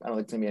be. I don't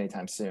think it's going to be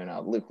anytime soon.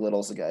 Luke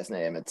Little's the guy's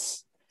name.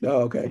 It's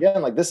Oh, okay.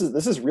 again like this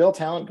is real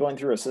talent going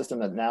through a system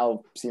that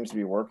now seems to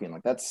be working.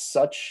 Like that's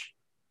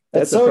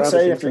That's a so exciting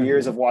promising after sign.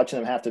 years Yeah. of watching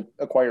them have to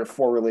acquire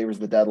 4 relievers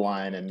at the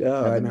deadline and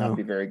Oh, have I them not know.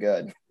 be very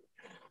good.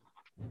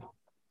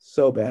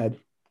 So bad.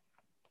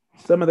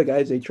 Some of the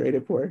guys they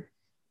traded for.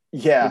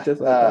 It's Yeah, just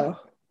like, oh.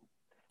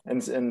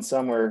 and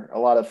some were a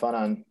lot of fun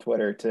on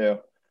Twitter too.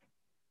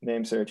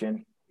 Name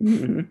searching.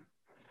 Mhm.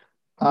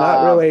 Not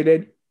Um,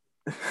 related.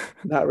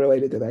 Not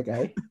related to that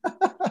guy.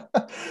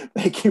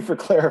 thank you for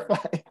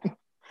clarifying.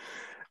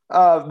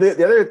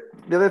 The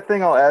other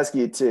thing I'll ask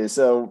you too.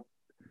 So,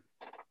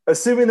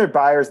 assuming they're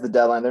buyers at the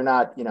deadline, they're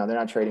not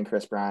trading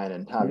Chris Bryant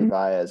and Javi Mhm.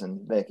 Baez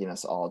and making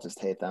us all just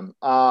hate them.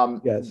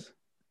 Yes.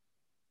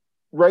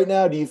 Right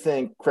now, do you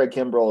think Craig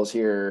Kimbrell is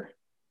here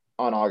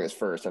on August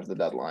 1st after the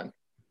deadline?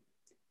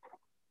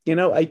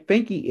 I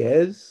think he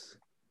is.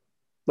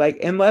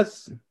 Like,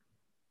 unless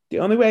the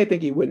only way I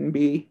think he wouldn't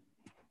be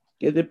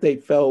is if they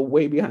fell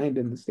way behind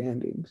in the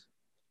standings.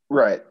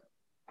 Right.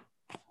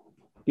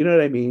 You know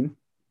what I mean?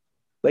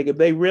 Like if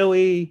they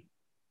really,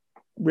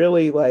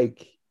 really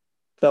like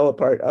fell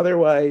apart.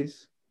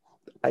 Otherwise,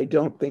 I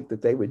don't think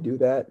that they would do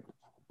that.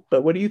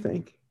 But what do you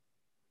think?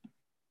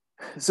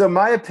 So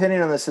my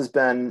opinion on this has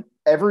been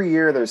every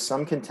year there's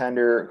some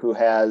contender who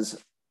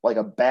has like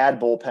a bad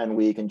bullpen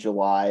week in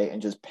July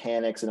and just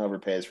panics and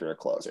overpays for a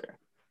closer.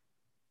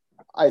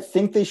 I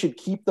think they should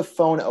keep the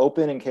phone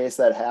open in case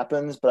that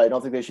happens, but I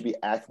don't think they should be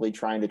actively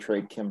trying to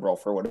trade Kimbrel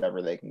for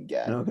whatever they can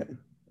get. Okay.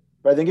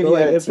 But I think if But you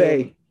like had a if team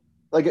they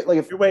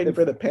like you're waiting if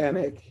for the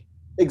panic.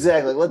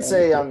 exactly, let's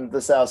Panic say hit. on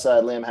the South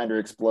Side, Liam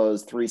Hendricks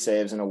blows 3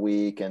 saves in a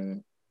week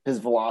and his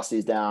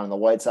velocity's down, and the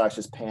White Sox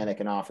just panic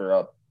and offer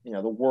up,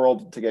 the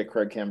world to get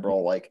Craig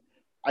Kimbrel. Like,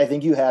 I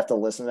think you have to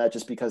listen to that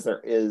just because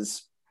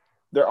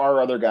there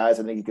are other guys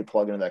I think you could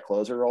plug into that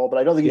closer role, but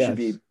I don't think you should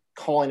Yes. be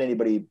calling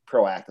anybody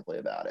proactively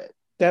about it.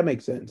 That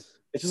makes sense.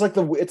 It's just like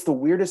it's the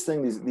weirdest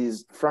thing.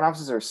 These front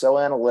offices are so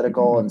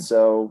analytical and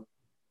so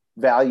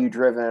value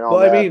driven and all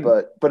Well, I that. mean,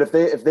 But if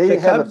they the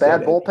have a Cubs did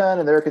bad it. bullpen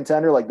and they're a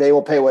contender, like they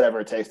will pay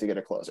whatever it takes to get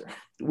a closer.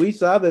 We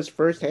saw this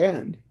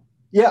firsthand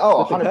Yeah. Oh,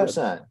 with the Cubs.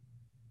 100%.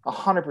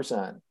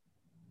 100%.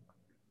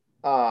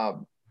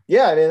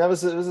 Yeah, I mean it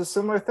was a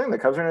similar thing. The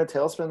Cubs are in a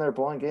tailspin, they're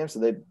blowing games. So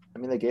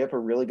they gave up a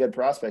really good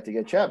prospect to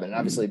get Chapman. And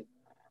obviously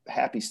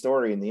happy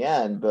story in the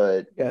end,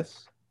 but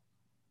Yes.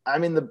 I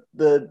mean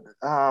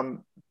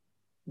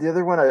the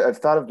other one I've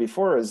thought of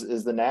before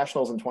is the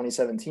Nationals in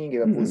 2017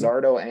 gave up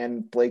Luzardo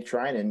and Blake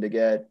Trinan to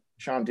get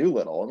Sean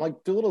Doolittle. And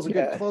like Doolittle's a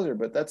good Yeah. closer,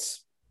 but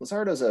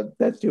Luzardo's a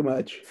That's too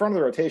much. front of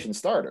the rotation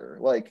starter.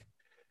 Like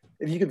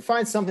if you can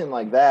find something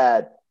like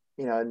that,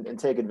 and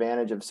take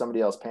advantage of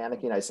somebody else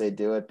panicking, I say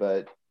do it.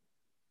 But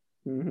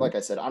like I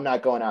said, I'm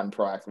not going out and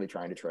proactively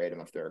trying to trade him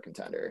if they're a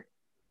contender.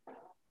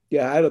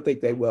 Yeah, I don't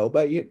think they will,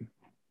 but you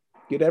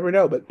never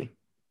know. But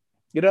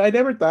I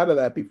never thought of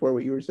that before.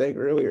 What you were saying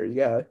earlier,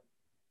 yeah,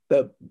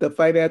 the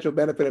financial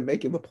benefit of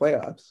making the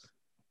playoffs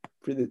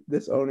for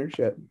this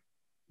ownership.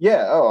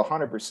 Yeah, oh,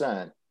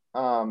 100%.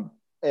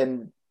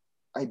 And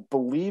I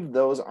believe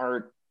those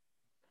aren't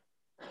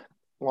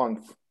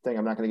long thing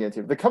I'm not going to get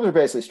into. The Cubs are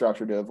basically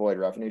structured to avoid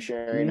revenue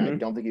sharing. I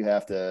don't think you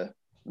have to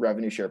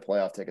revenue share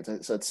playoff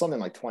tickets. So it's something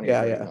like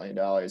 $20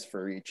 million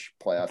for each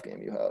playoff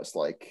game you host.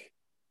 Like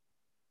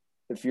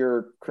if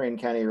you're Crane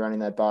Kenny running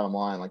that bottom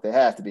line, like they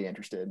have to be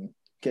interested in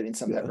getting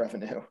some of that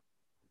revenue.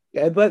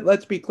 Yeah,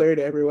 let's be clear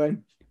to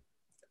everyone.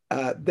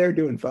 They're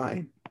doing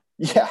fine.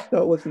 Yeah.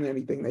 Don't listen to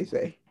anything they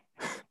say.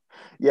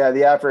 Yeah,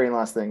 the operating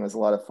loss thing was a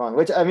lot of fun,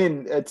 which I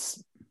mean,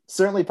 it's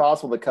certainly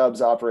possible the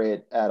Cubs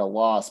operate at a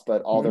loss,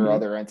 but all their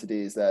other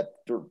entities that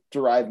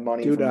derive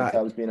money from the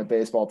Cubs being a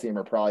baseball team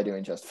are probably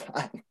doing just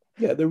fine.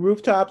 Yeah, the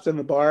rooftops and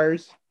the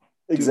bars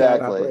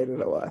exactly do not operate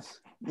at a loss.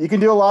 You can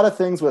do a lot of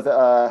things with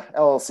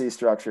LLC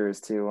structures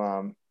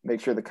to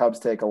make sure the Cubs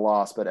take a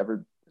loss, but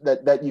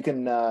that you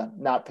can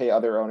not pay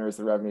other owners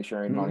the revenue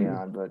sharing money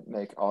on, but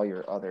make all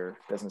your other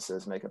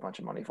businesses make a bunch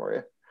of money for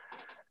you.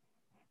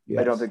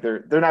 Yes. I don't think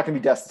they're not going to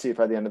be destitute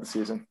by the end of the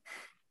season.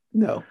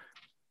 No.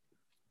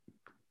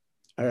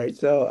 All right,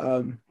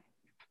 so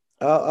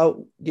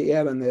I'll get you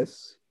out on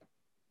this.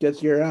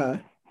 Just your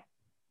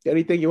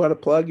anything you want to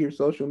plug, your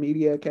social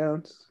media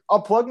accounts?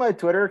 I'll plug my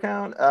Twitter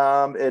account.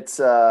 It's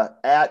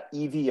at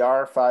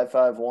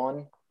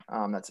EVR551.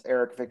 That's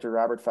Eric Victor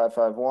Robert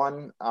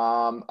 551.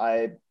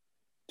 I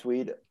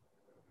tweet,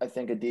 I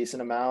think, a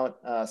decent amount,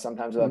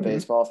 sometimes about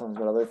baseball, sometimes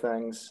about other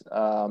things.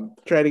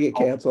 Try to get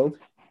canceled.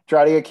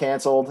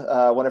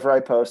 Whenever I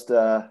post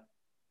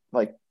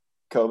like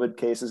COVID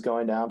cases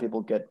going down,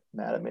 people get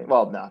mad at me.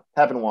 Well, no,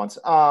 happened once.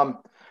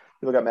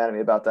 People got mad at me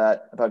about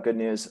that, about good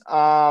news.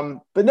 But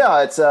no,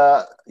 it's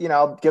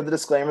I'll give the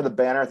disclaimer. The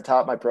banner at the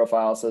top of my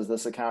profile says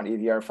this account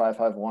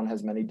EVR551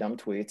 has many dumb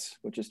tweets,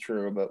 which is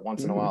true, but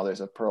once in a while there's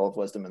a pearl of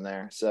wisdom in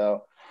there.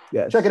 So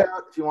check it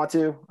out if you want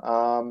to.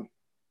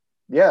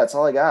 Yeah, that's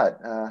all I got.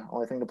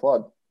 Only thing to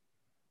plug.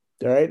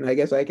 All right, and I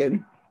guess you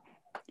can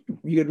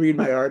read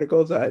my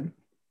articles on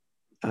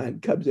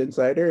Cubs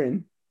Insider,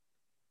 and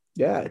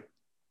yeah,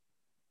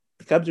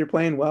 the Cubs are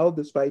playing well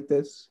despite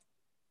this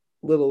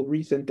little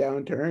recent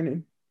downturn,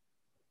 and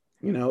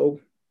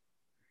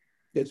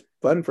it's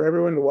fun for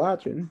everyone to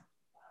watch, and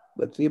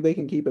let's see if they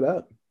can keep it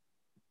up.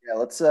 Yeah,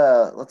 let's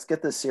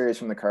get this series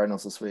from the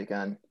Cardinals this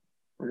weekend,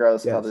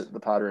 regardless of how the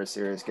Padres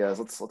series goes.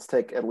 Let's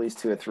take at least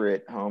 2 or 3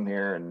 at home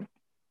here, and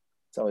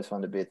it's always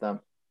fun to beat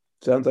them.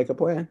 Sounds like a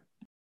plan.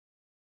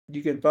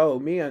 You can follow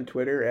me on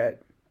Twitter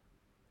at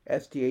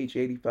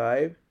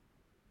STH85.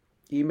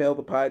 Email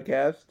the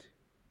podcast,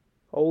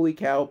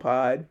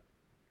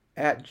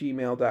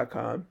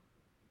 holycowpod@gmail.com.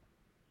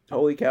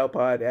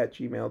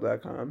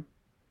 holycowpod@gmail.com.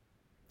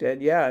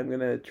 Then, yeah, I'm going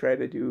to try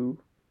to do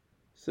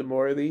some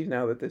more of these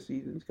now that the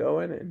season's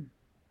going, and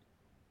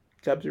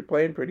Cubs are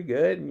playing pretty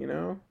good,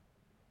 and,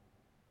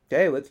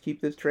 okay, let's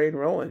keep this train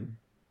rolling.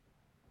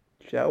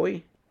 Shall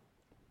we?